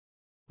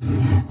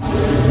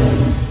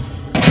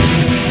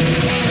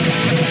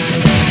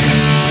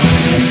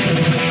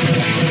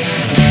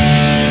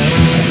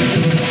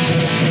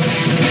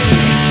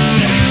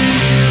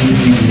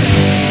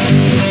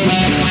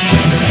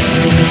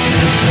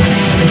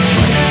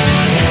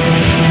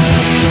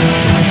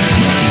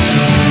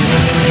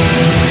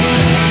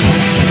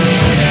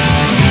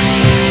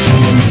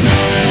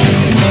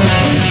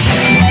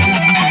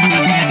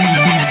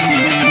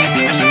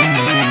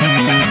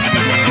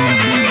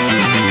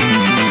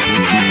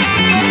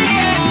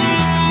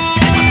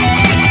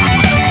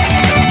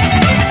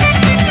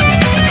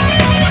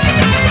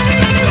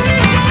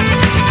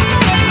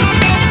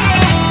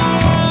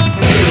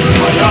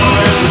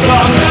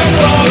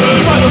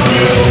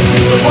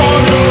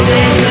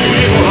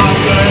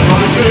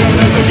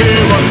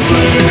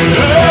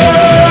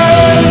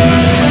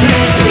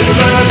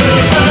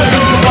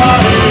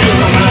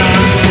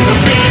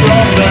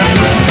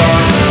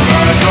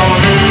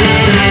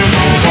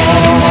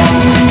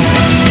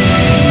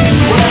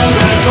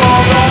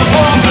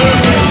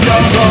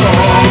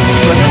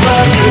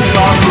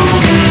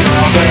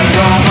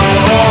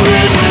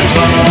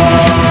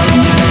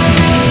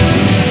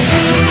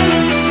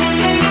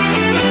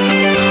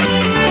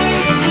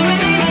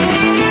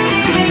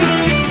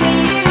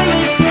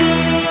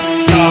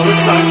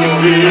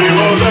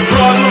Heroes and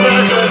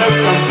progression has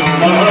come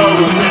tomorrow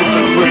with peace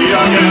and free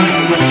again.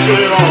 Wish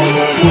it all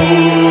the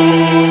world.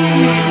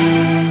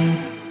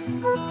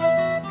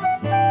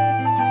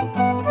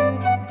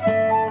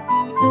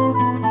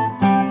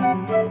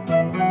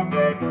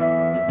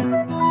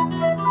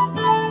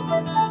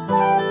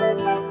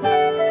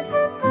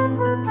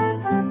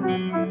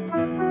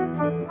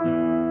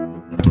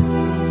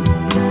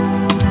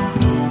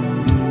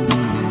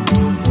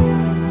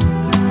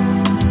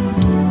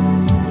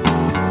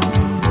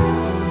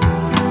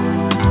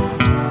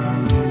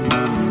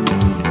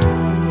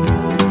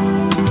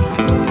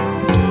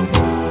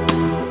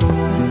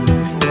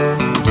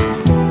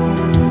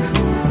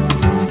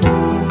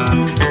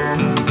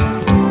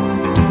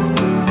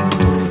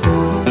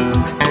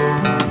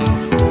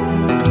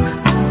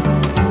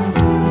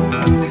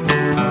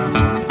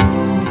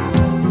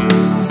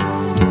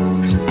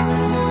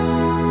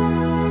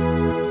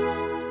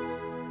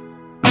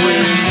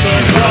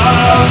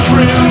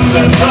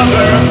 The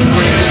thunder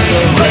with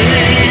the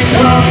rain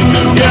come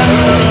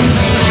together.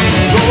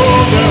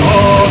 Over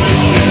all the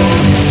ship,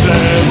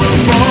 they will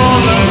fall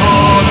and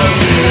all the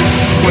leaves.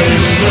 When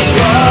the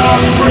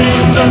clouds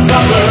bring the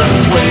thunder,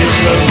 when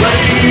the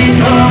rain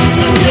come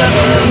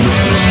together.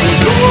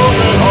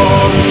 Over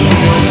all the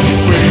ship,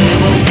 we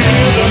will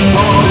kill them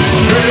all the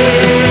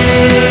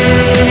strength.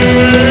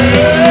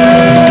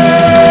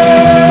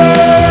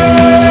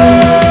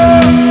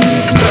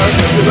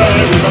 Darkness is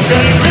light, we don't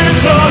get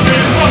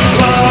resources from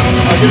love.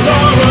 I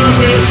belong.